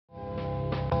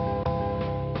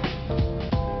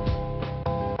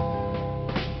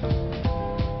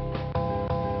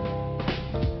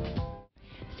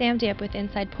Sam Diep with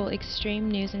Inside Pool Extreme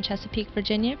News in Chesapeake,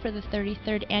 Virginia for the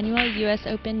 33rd Annual U.S.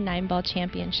 Open 9-Ball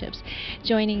Championships.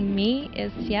 Joining me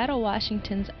is Seattle,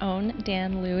 Washington's own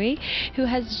Dan Louie, who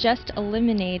has just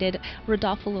eliminated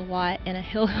Rodolfo Louie in a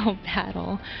hill-hill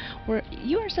battle.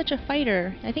 You are such a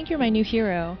fighter. I think you're my new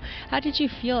hero. How did you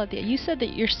feel at the end? You said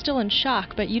that you're still in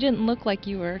shock, but you didn't look like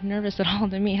you were nervous at all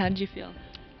to me. How did you feel?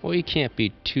 Well, you can't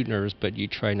be too nervous, but you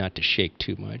try not to shake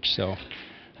too much, so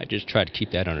I just try to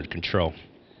keep that under control.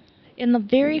 In the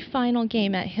very final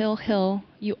game at Hill Hill,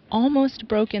 you almost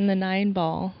broke in the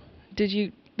 9-ball. Did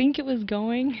you think it was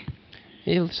going?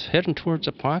 It was heading towards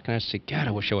the pocket, and I said, God,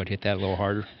 I wish I would hit that a little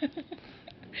harder.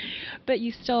 But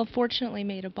you still fortunately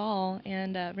made a ball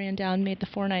and ran down, made the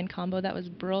 4-9 combo. That was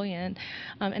brilliant.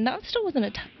 And that still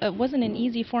wasn't an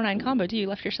easy 4-9 combo, too. You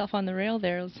left yourself on the rail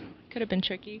there. Could have been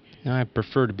tricky. No, I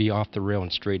prefer to be off the rail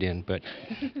and straight in, but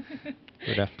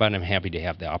I'm happy to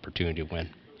have the opportunity to win.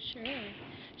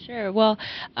 Sure. Well,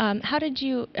 how did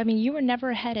you, you were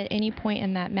never ahead at any point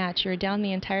in that match. You were down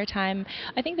the entire time.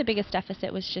 I think the biggest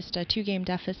deficit was just a 2-game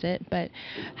deficit, but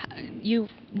you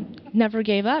never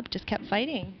gave up, just kept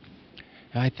fighting.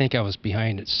 I think I was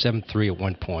behind at 7-3 at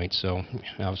one point, so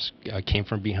I came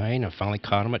from behind and finally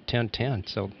caught him at 10-10,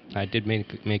 so I did make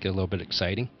it a little bit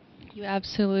exciting. You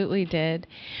absolutely did.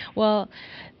 Well,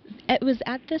 it was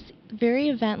at this very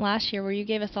event last year where you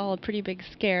gave us all a pretty big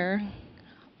scare.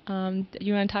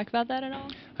 You want to talk about that at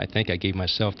all? I think I gave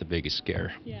myself the biggest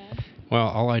scare. Yeah. Well,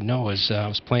 all I know is I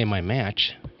was playing my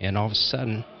match, and all of a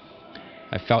sudden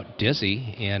I felt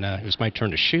dizzy, and it was my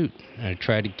turn to shoot. And I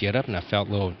tried to get up, and I felt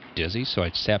a little dizzy, so I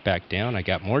sat back down. I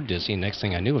got more dizzy, and next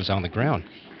thing I knew, I was on the ground.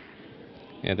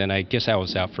 And then I guess I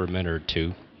was out for a minute or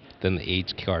two. Then the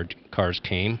aides cars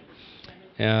came,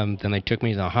 and then they took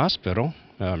me to the hospital,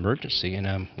 emergency,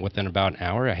 and within about an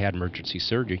hour, I had emergency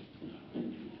surgery.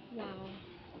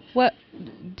 What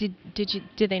did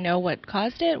they know what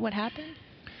caused it? What happened?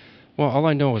 Well, all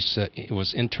I know is it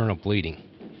was internal bleeding,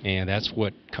 and that's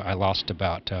what I lost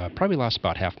probably lost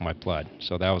about half of my blood.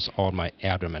 So that was all my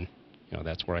abdomen.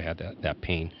 That's where I had that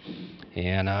pain.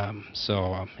 And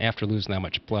so after losing that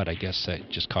much blood, I guess it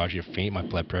just caused you to faint. My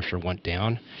blood pressure went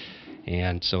down,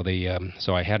 and so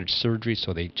so I had a surgery.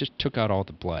 So they just took out all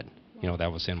the blood,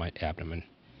 that was in my abdomen,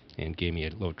 and gave me a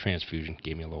little transfusion,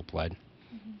 gave me a little blood.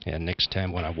 And next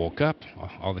time when I woke up,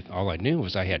 all I knew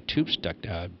was I had tubes stuck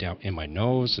down in my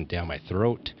nose and down my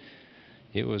throat.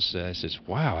 It was, I said,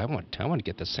 wow, I want to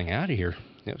get this thing out of here.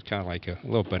 It was kind of like a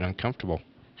little bit uncomfortable.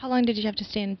 How long did you have to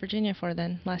stay in Virginia for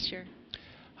then, last year?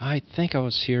 I think I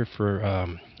was here for,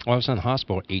 I was in the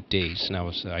hospital 8 days, and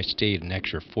I stayed an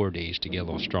extra 4 days to get a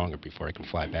little stronger before I can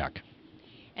fly back.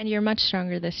 And you're much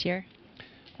stronger this year.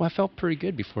 Well, I felt pretty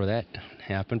good before that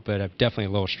happened, but I'm definitely a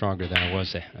little stronger than I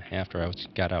was after I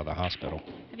got out of the hospital.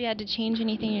 Have you had to change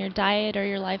anything in your diet or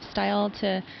your lifestyle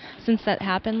since that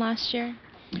happened last year?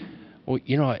 Well,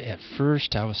 at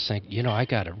first I was thinking, I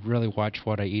got to really watch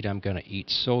what I eat. I'm going to eat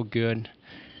so good,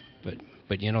 but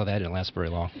that didn't last very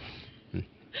long.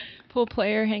 Pool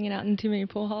player hanging out in too many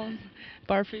pool halls,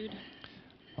 bar food.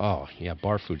 Oh yeah,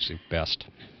 bar food's the best.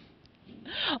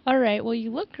 All right, well, you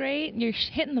look great. You're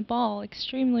hitting the ball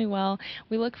extremely well.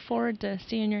 We look forward to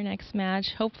seeing your next match.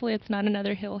 Hopefully it's not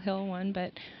another hill one,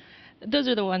 but those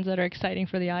are the ones that are exciting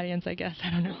for the audience, I guess.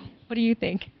 I don't know. What do you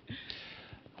think?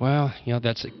 Well,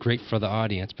 that's great for the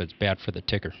audience, but it's bad for the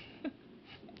ticker.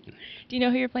 Do you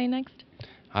know who you're playing next?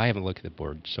 I haven't looked at the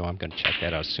board, so I'm going to check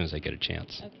that out as soon as I get a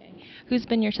chance. Okay. Who's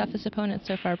been your toughest opponent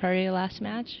so far, probably your last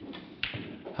match?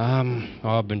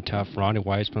 I've been tough. Ronnie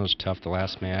Wiseman was tough the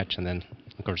last match, and then,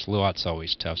 of course, Louie's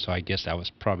always tough, so I guess that was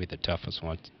probably the toughest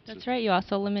one. That's right. You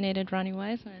also eliminated Ronnie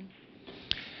Wiseman.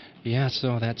 Yeah,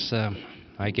 so that's,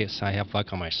 I guess I have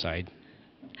luck on my side.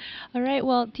 All right.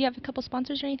 Well, do you have a couple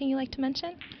sponsors or anything you'd like to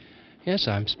mention? Yes,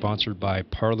 I'm sponsored by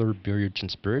Parlor Billiards and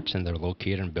Spirits, and they're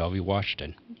located in Bellevue,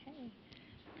 Washington. Okay.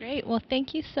 Great. Well,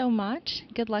 thank you so much.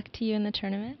 Good luck to you in the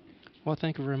tournament. Well,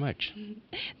 thank you very much.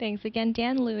 Thanks again,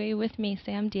 Dan Louie with me,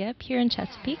 Sam Diep, here in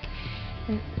Chesapeake.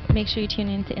 And make sure you tune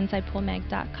in to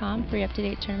InsidePoolMag.com for your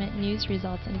up-to-date tournament news,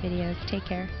 results, and videos. Take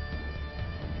care.